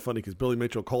actually is kind of funny because Billy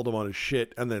Mitchell called him on his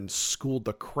shit and then schooled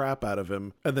the crap out of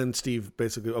him, and then Steve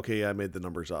basically, okay, yeah, I made the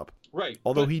numbers up. Right.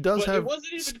 Although he does have, it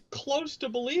wasn't even close to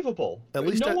believable. At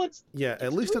least at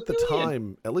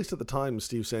the time,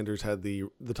 Steve Sanders had the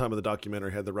time of the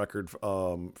documentary had the record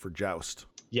for Joust.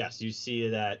 Yes, you see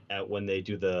that when they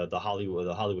do the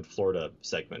Hollywood Florida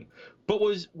segment. But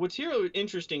what's here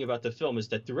interesting about the film is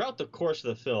that throughout the course of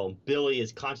the film, Billy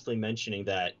is constantly mentioning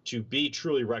that to be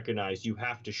truly recognized, you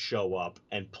have to show up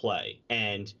and play,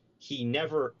 and he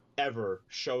never ever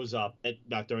shows up,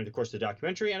 not during the course of the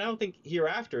documentary, and I don't think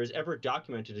hereafter is ever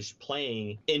documented as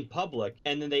playing in public.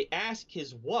 And then they ask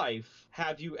his wife,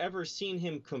 have you ever seen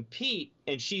him compete?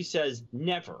 And she says,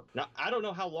 never. Now, I don't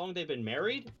know how long they've been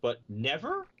married, but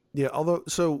never? Yeah, although,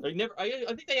 so like, never. I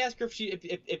think they ask her if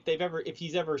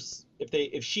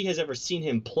she has ever seen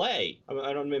him play.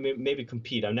 I don't maybe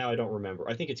compete. Now I don't remember.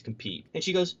 I think it's compete. And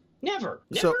she goes, Never.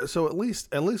 So at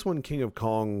least when King of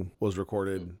Kong was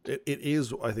recorded, it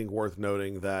is, I think, worth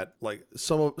noting that, like,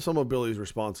 some of Billy's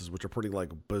responses, which are pretty,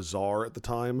 like, bizarre at the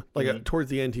time, like towards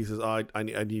the end he says, I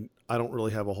don't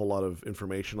really have a whole lot of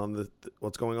information on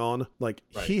what's going on. Like,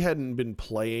 he hadn't been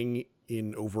playing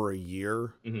in over a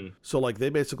year. So, like, they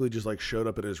basically just, like, showed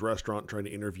up at his restaurant trying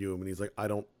to interview him, and he's like, I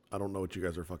don't know what you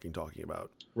guys are fucking talking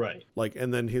about. Right. Like,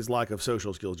 and then his lack of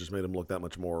social skills just made him look that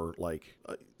much more like...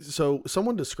 so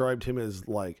someone described him as,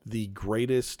 like, the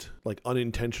greatest, like,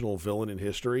 unintentional villain in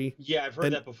history. Yeah, I've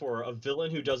heard that before. A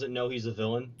villain who doesn't know he's a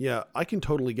villain. Yeah, I can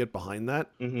totally get behind that.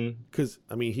 Because,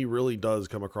 I mean, he really does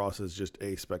come across as just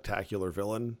a spectacular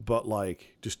villain. But,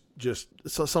 like,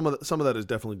 so some of that is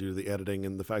definitely due to the editing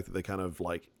and the fact that they kind of,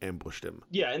 like, ambushed him.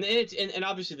 Yeah, and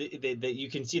obviously you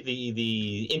can see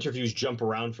the interviews jump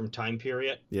around from time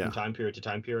period to time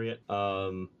period.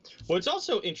 What's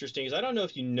also interesting is, I don't know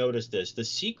if you noticed this, the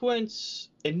sequence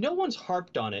and no one's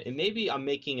harped on it, and maybe I'm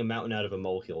making a mountain out of a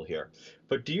molehill here,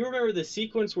 but do you remember the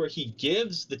sequence where he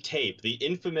gives the tape, the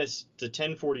infamous, the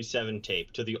 1047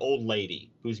 tape, to the old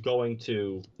lady who's going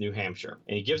to New Hampshire?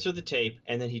 And he gives her the tape,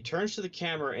 and then he turns to the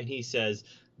camera and he says,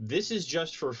 "This is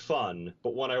just for fun,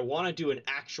 but when I want to do an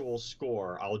actual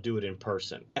score, I'll do it in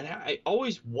person." And I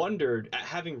always wondered,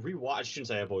 having rewatched, I shouldn't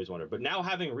say I've always wondered, but now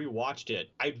having rewatched it,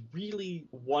 I really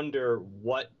wonder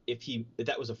what if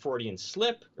that was a Freudian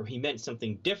slip, or he meant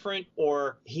something different,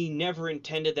 or he never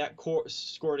intended that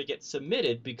score to get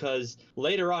submitted, because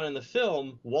later on in the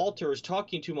film, Walter is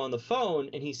talking to him on the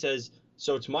phone, and he says,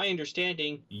 "So it's my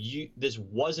understanding this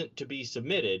wasn't to be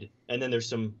submitted," and then there's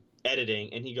some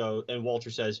editing, and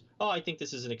Walter says, "Oh, I think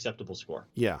this is an acceptable score."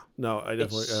 Yeah, no, I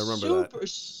definitely I remember that.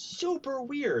 Super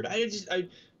weird.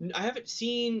 I haven't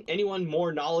seen anyone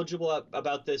more knowledgeable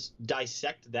about this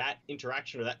dissect that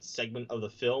interaction or that segment of the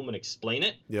film and explain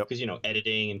it. Yep. Because,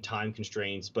 editing and time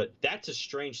constraints. But that's a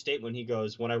strange statement when he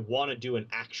goes, "When I want to do an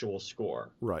actual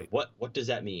score." Right. What does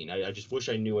that mean? I just wish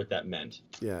I knew what that meant.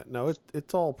 Yeah, no,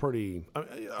 it's all pretty.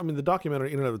 I mean, the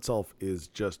documentary in and of itself is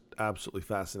just absolutely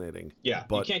fascinating. Yeah,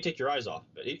 but you can't take your eyes off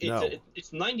it. No.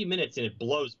 It's 90 minutes and it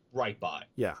blows right by.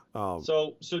 Yeah.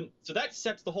 So that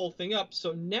sets the whole thing up.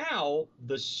 So now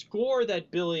the score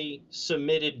that Billy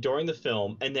submitted during the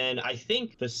film, and then I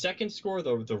think the second score,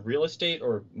 the real estate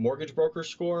or mortgage broker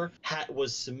score,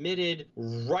 was submitted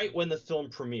right when the film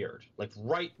premiered. Like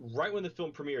right when the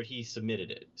film premiered, he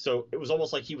submitted it. So it was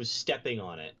almost like he was stepping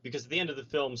on it, because at the end of the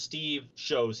film, Steve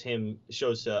shows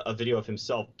a video of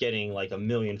himself getting like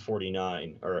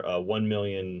 1,049,000 or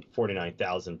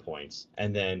 1,049,000 points,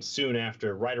 and then soon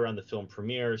after, right around the film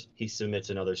premieres, he submits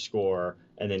another score,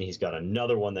 and then he's got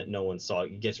another one that no one saw.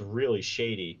 It gets really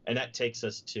shady, and that takes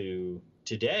us to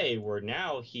today, where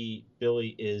now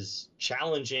Billy is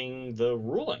challenging the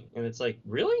ruling, and it's like,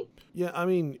 really? Yeah, I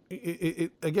mean,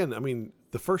 again, I mean,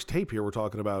 the first tape here we're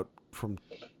talking about from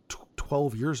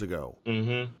 12 years ago.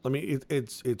 Mm-hmm. I mean,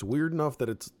 it's weird enough that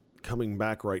it's coming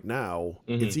back right now.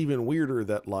 Mm-hmm. It's even weirder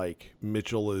that like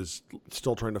Mitchell is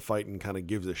still trying to fight and kind of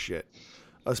gives a shit,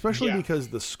 especially because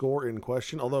the score in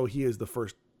question, although he was the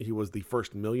first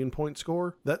 1,000,000-point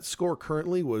score, that score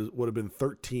currently would have been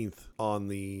 13th on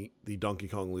the Donkey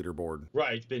Kong leaderboard.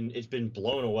 Right, it's been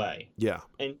blown away. Yeah.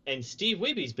 And Steve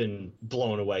Weeby's been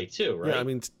blown away too, right? Yeah, I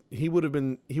mean, he would have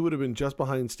been just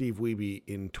behind Steve Wiebe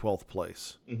in 12th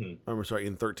place. Mm-hmm. I'm sorry,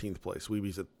 in 13th place.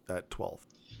 Wiebe's at 12th.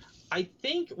 I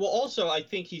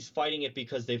think he's fighting it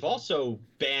because they've also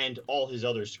banned all his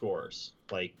other scores,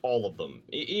 like all of them,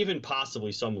 even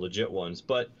possibly some legit ones.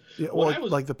 But yeah, well,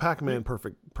 like the Pac-Man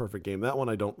perfect game, that one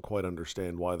I don't quite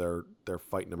understand why they're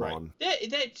fighting him on.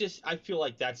 That just, I feel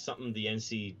like that's something the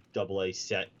NCAA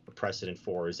set a precedent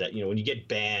for, is that when you get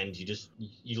banned,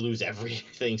 you lose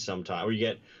everything sometime, or you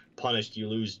get punished, you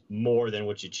lose more than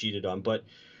what you cheated on. But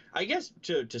I guess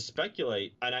to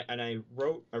speculate, and I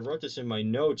wrote this in my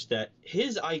notes, that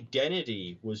his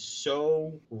identity was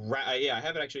so I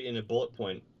have it actually in a bullet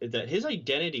point, that his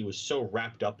identity was so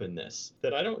wrapped up in this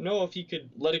that I don't know if he could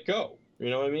let it go. You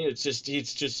know what I mean? It's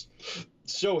just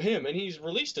so him, and he's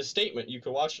released a statement. You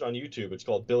can watch it on YouTube. It's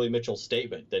called Billy Mitchell's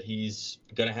Statement, that he's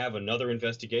going to have another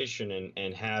investigation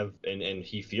and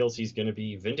he feels he's going to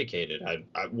be vindicated.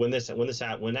 When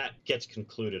that gets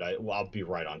concluded, I'll be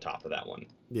right on top of that one.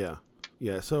 Yeah.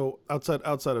 Yeah, so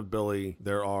outside of Billy,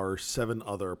 there are 7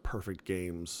 other perfect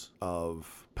games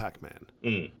of Pac-Man.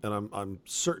 And I'm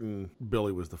certain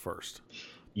Billy was the first.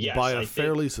 Yes, by a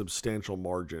fairly substantial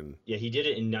margin. Yeah, he did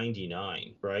it in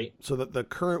 99, right? So that the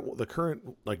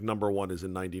current like number one is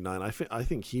in 99. I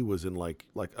think he was in like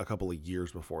a couple of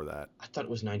years before that. I thought it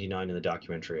was 99 in the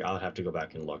documentary. I'll have to go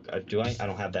back and look. Do I? I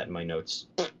don't have that in my notes.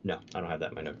 No, I don't have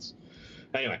that in my notes.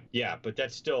 Anyway, yeah, but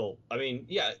that's still, I mean,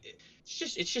 yeah,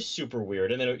 it's just super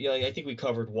weird. And then I think we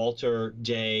covered Walter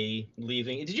Day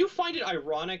leaving. Did you find it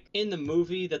ironic in the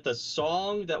movie that the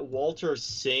song that Walter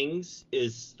sings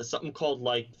is something called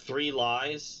like 3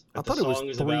 Lies? I thought it was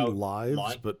 3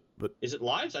 Lives, but is it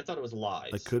Lives? I thought it was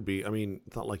Lies. It could be. I mean,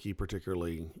 it's not like he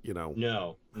particularly,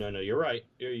 No, you're right.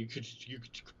 You could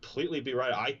completely be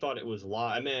right. I thought it was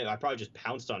Lie. I mean, I probably just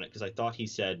pounced on it because I thought he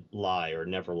said lie or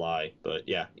never lie. But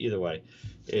yeah, either way,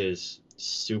 it is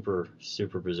super,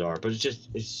 super bizarre. But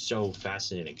it's so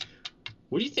fascinating.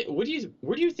 What do you think?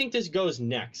 Where do you think this goes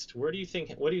next? What do you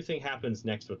think happens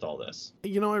next with all this?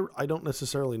 I don't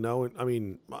necessarily know. I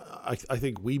mean, I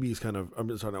think Weeby's kind of.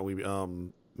 I'm sorry, not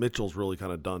Weeby. Mitchell's really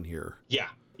kind of done here. Yeah,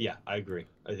 I agree.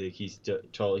 I think he's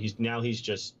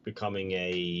just becoming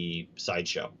a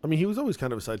sideshow. I mean, he was always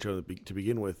kind of a sideshow to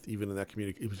begin with. Even in that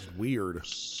community, it was weird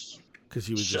because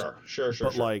he was sure.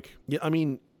 But like, yeah, I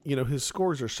mean, his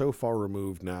scores are so far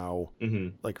removed now,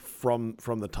 like from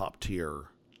the top tier,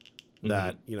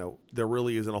 that there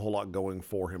really isn't a whole lot going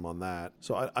for him on that.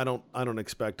 So I don't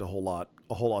expect a whole lot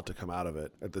to come out of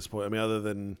it at this point. I mean, other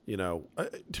than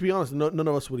to be honest, none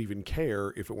of us would even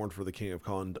care if it weren't for the King of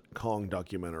Kong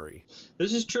documentary.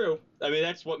 This is true. I mean,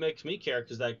 that's what makes me care,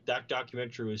 because that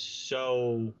documentary was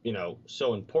so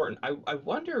so important. I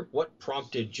wonder what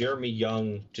prompted Jeremy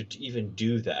Young to even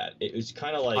do that. It was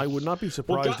kind of like, I would not be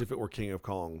surprised if it were King of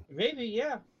Kong. Maybe,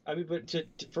 yeah. I mean, but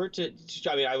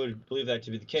I mean, I would believe that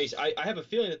to be the case. I have a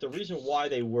feeling that the reason why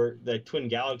that Twin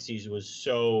Galaxies was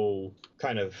so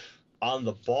kind of on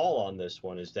the ball on this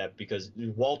one is that because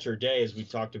Walter Day, as we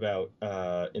talked about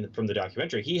from the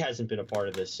documentary, he hasn't been a part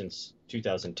of this since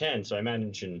 2010. So I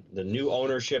imagine the new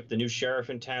ownership, the new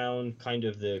sheriff in town, kind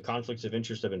of the conflicts of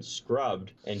interest have been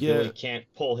scrubbed, and Billy can't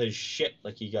pull his shit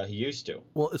like he used to.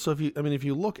 Well, so if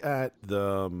you look at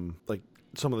the like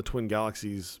some of the Twin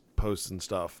Galaxies posts and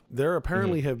stuff, there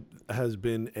apparently has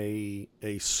been a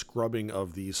scrubbing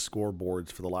of these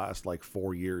scoreboards for the last like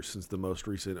 4 years since the most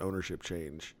recent ownership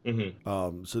change.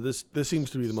 So this seems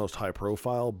to be the most high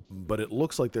profile, but it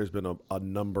looks like there's been a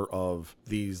number of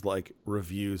these like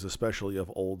reviews, especially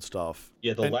of old stuff.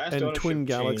 Yeah, last ownership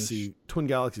Twin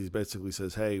Galaxies basically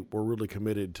says, hey, we're really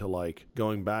committed to like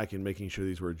going back and making sure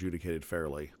these were adjudicated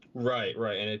fairly. Right,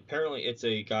 and apparently it's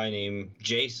a guy named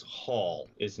Jace Hall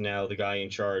is now the guy in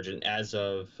charge, and as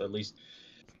of at least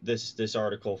this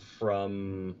article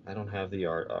from I don't have the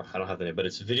name, but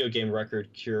it's Video Game Record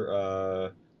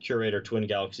curator Twin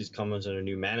Galaxies comes under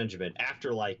new management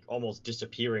after like almost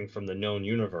disappearing from the known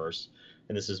universe,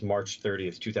 and this is March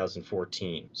 30th,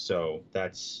 2014. So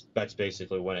that's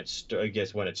basically when it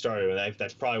started.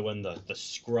 That's probably when the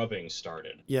scrubbing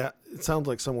started. Yeah, it sounds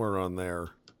like somewhere around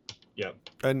there. Yep.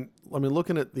 And I mean,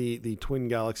 looking at the Twin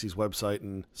Galaxies website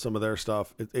and some of their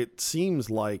stuff, it seems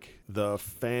like the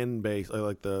fan base,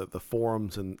 like the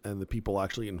forums and the people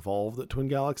actually involved at Twin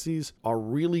Galaxies are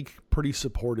really pretty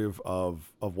supportive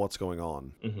of what's going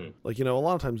on. Like, a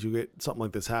lot of times you get something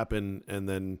like this happen and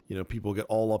then, people get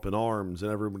all up in arms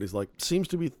and everybody's like, seems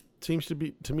to be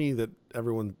to me that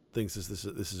everyone thinks this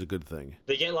is a good thing.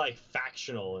 They get like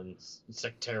factional and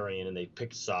sectarian, and they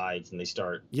pick sides and they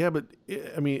start. Yeah, but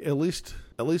I mean, at least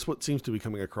what seems to be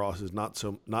coming across is not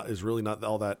really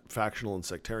all that factional and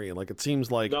sectarian. Like it seems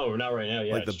like no, not right now.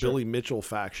 Yeah, like the Billy Mitchell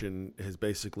faction has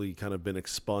basically kind of been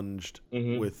expunged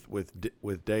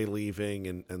with Day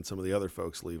leaving and some of the other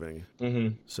folks leaving.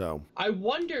 So I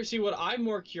wonder. See, what I'm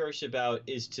more curious about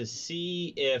is to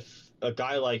see if a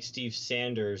guy like Steve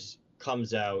Sanders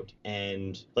comes out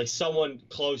and like someone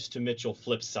close to Mitchell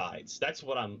flips sides. That's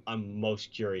what I'm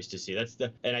most curious to see.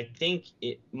 And I think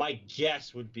my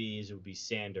guess would be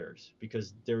Sanders,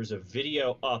 because there's a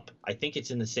video up, I think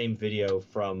it's in the same video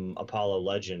from Apollo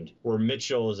Legend, where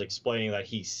Mitchell is explaining that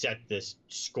he set this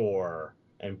score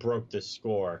and broke the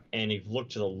score, and if you look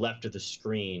to the left of the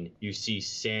screen, you see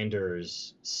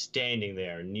Sanders standing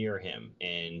there near him,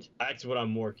 and that's what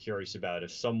I'm more curious about.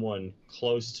 If someone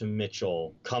close to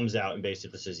Mitchell comes out and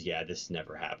basically says, "Yeah, this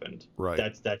never happened," right?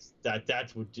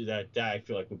 That would do that. That I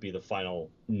feel like would be the final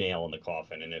nail in the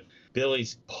coffin. And if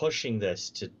Billy's pushing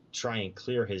this to try and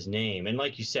clear his name, and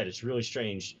like you said, it's really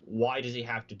strange. Why does he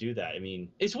have to do that? I mean,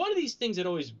 it's one of these things that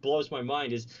always blows my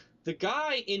mind. Is the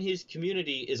guy in his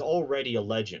community is already a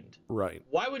legend. Right.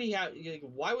 Why would he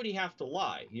have to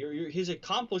lie? His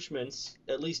accomplishments,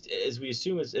 at least as we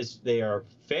assume as they are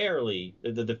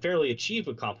the fairly achieved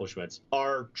accomplishments,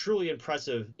 are truly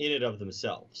impressive in and of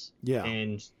themselves. Yeah.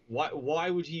 And why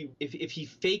would he, if he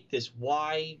faked this,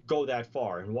 why go that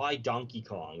far? And why Donkey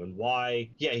Kong? And why,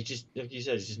 he's just, like you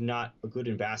said, he's just not a good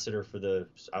ambassador for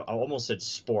I almost said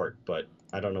sport, but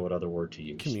I don't know what other word to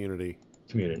use. Community,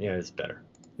 yeah, it's better.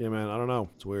 Yeah, man, I don't know.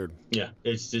 It's weird. Yeah,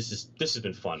 this has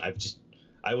been fun.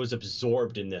 I was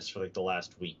absorbed in this for like the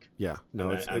last week. Yeah,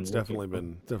 no, it's definitely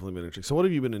been interesting. So, what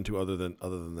have you been into other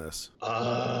than this?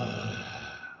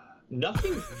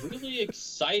 Nothing really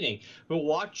exciting.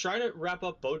 But trying to wrap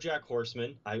up BoJack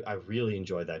Horseman. I really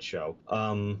enjoyed that show.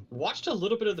 Watched a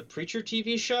little bit of the Preacher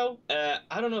TV show.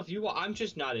 I don't know if I'm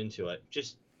just not into it.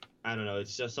 I don't know.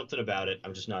 It's just something about it.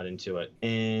 I'm just not into it.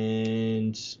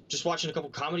 And just watching a couple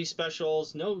comedy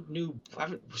specials. I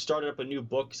haven't started up a new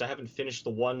book because I haven't finished the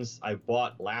ones I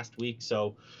bought last week.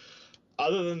 So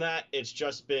other than that, it's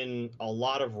just been a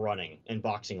lot of running and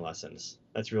boxing lessons.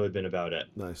 That's really been about it.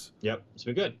 Nice. Yep. It's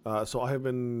been good. So I have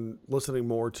been listening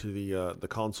more to the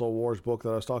Console Wars book that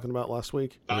I was talking about last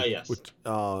week. Yes.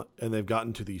 And they've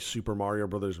gotten to the Super Mario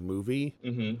Brothers movie.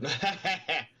 Mm-hmm.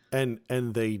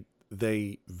 and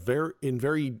they in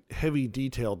very heavy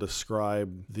detail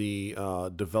describe the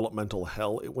developmental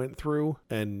hell it went through.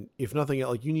 And if nothing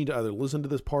else, like, you need to either listen to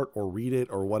this part or read it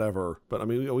or whatever. But I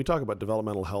mean, we talk about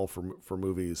developmental hell for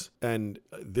movies, and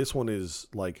this one is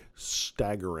like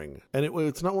staggering. And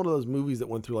it's not one of those movies that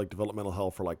went through like developmental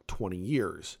hell for like 20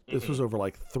 years. This was over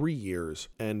like 3 years,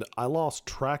 and I lost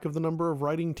track of the number of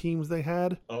writing teams they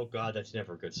had. Oh God, that's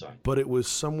never a good sign. But it was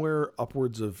somewhere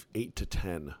upwards of 8 to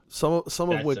 10.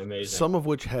 Some of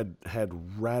which had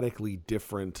radically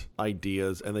different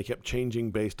ideas, and they kept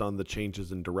changing based on the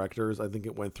changes in directors. I think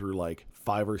it went through like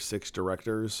 5 or 6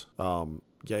 directors.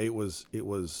 Yeah, it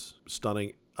was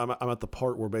stunning. I'm at the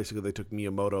part where basically they took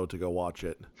Miyamoto to go watch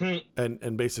it.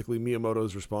 And basically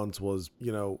Miyamoto's response was,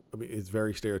 you know, I mean, it's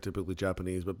very stereotypically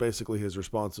Japanese, but basically his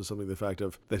response was something to the fact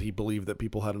of that he believed that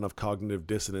people had enough cognitive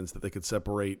dissonance that they could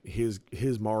separate his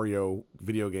Mario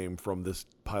video game from this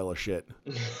pile of shit.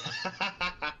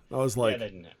 I was like,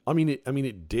 yeah, I mean,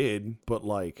 it did, but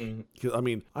like, 'cause, I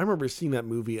mean, I remember seeing that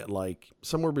movie at like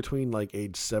somewhere between like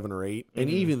age 7 or 8, and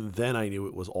even then I knew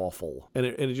it was awful. And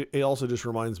it also just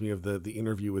reminds me of the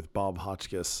interview with Bob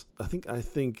Hotchkiss. I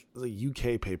think the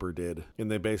UK paper did,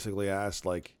 and they basically asked,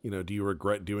 like, you know, do you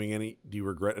regret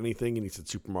anything? And he said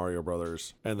Super Mario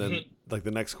Brothers. And then like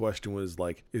the next question was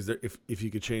like, is there, if you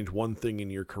could change one thing in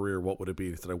your career, what would it be?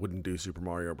 He said, I wouldn't do Super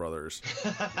Mario Brothers.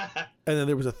 And then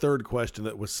there was a third question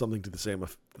that was something to the same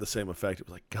effect. It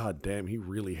was like, God damn, he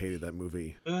really hated that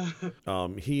movie.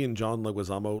 He and John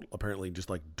Leguizamo apparently just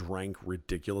like drank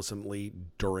ridiculously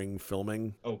during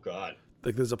filming. Oh God.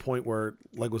 Like, there's a point where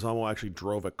Leguizamo actually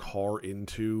drove a car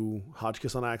into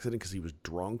Hotchkiss on accident because he was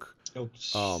drunk.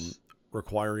 Oh.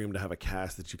 Requiring him to have a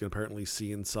cast that you can apparently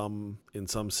see in some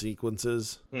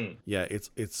sequences. Yeah,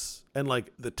 it's and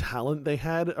like the talent they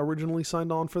had originally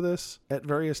signed on for this at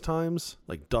various times.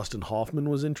 Like Dustin Hoffman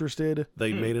was interested.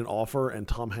 They made an offer and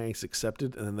Tom Hanks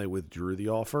accepted, and then they withdrew the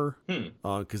offer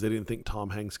because they didn't think Tom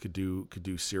Hanks could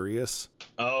do serious.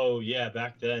 Oh yeah,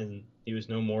 back then he was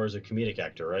no more as a comedic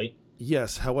actor, right?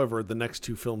 Yes, however, the next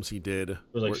 2 films he did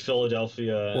were like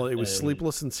Philadelphia. Well, it was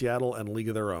Sleepless in Seattle and League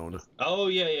of Their Own. Oh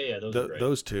yeah. Those are great.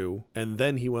 Those 2, and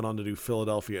then he went on to do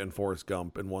Philadelphia and Forrest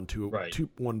Gump, and won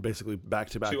basically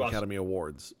back-to-back Academy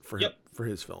Awards for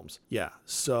his films. Yeah,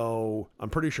 so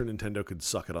I'm pretty sure Nintendo could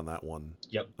suck it on that one.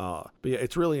 Yep. But yeah,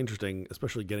 it's really interesting,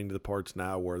 especially getting to the parts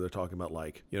now where they're talking about,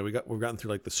 like, you know, we've gotten through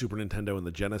like the Super Nintendo and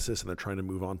the Genesis, and they're trying to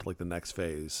move on to like the next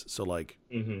phase. So like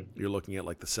you're looking at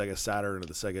like the Sega Saturn or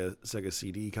the Sega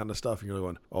CD kind of stuff, and you're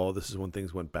going, oh, this is when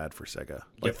things went bad for Sega.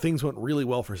 Like things went really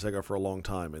well for Sega for a long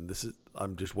time, and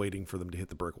I'm just waiting for them to hit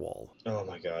the brick wall. Oh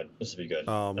my God, this would be good.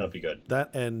 That'll be good.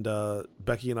 That and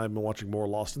Becky and I have been watching more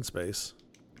Lost in Space.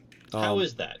 How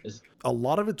is that? A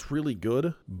lot of it's really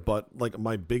good, but like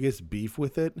my biggest beef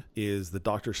with it is the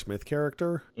Dr. Smith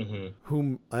character,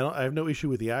 whom I have no issue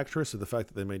with the actress or the fact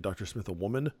that they made Dr. Smith a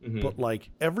woman, but like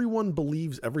everyone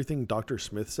believes everything Dr.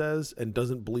 Smith says and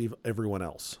doesn't believe everyone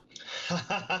else.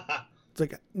 It's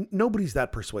like nobody's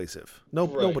that persuasive.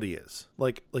 Nobody is.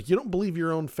 Like you don't believe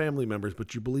your own family members,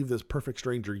 but you believe this perfect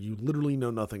stranger you literally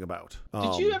know nothing about.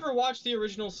 Did you ever watch the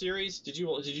original series? Did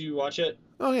you watch it?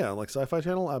 Oh yeah, like Sci-Fi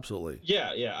Channel, absolutely.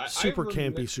 Yeah. Super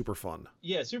campy, super fun.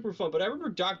 Yeah, super fun. But I remember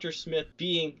Dr. Smith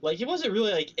being like, he wasn't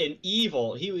really like an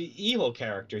evil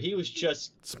character. He was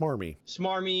just smarmy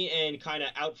and kind of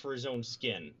out for his own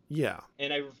skin. Yeah.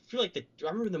 And I feel like I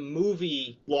remember the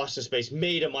movie Lost in Space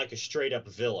made him like a straight up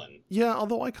villain. Yeah,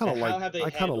 although I kind of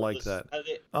like that.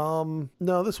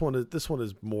 No, this one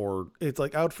is more. It's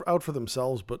like out for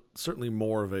themselves, but certainly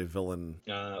more of a villain.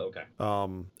 Okay.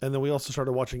 And then we also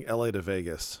started watching L.A. to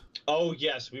Vegas. Oh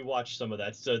yes, we watched some of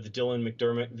that. So the Dylan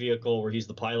McDermott vehicle where he's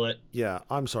the pilot. Yeah,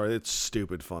 I'm sorry, it's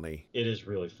stupid funny. It is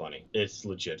really funny. It's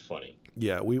legit funny.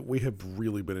 Yeah, we have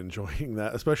really been enjoying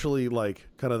that, especially like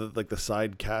kind of like the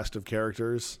side cast of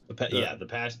characters. The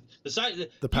passengers.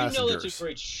 You know, it's a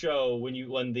great show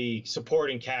when the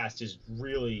supporting cast is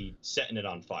really setting it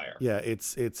on fire. Yeah,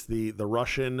 it's the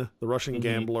Russian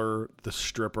gambler, the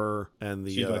stripper, and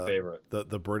the she's my favorite.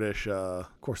 The British. Of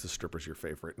course, the stripper's your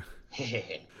favorite.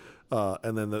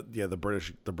 And then the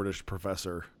British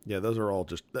professor. Yeah, those are all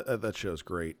just that show's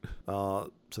great.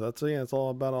 So that's all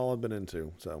about all I've been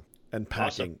into. So. And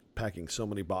packing so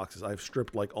many boxes. I've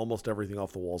stripped like almost everything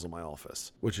off the walls of my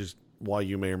office, which is why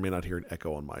you may or may not hear an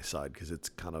echo on my side, because it's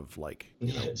kind of like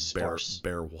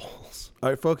bare walls. All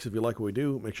right, folks, if you like what we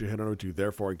do, make sure you head on over to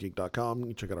thereforegeek.com. You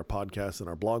can check out our podcasts and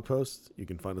our blog posts. You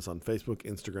can find us on Facebook,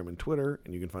 Instagram, and Twitter.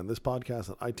 And you can find this podcast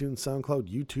on iTunes, SoundCloud,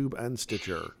 YouTube, and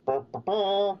Stitcher.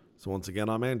 So once again,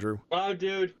 I'm Andrew. Bye,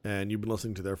 dude. And you've been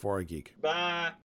listening to Therefore I Geek. Bye.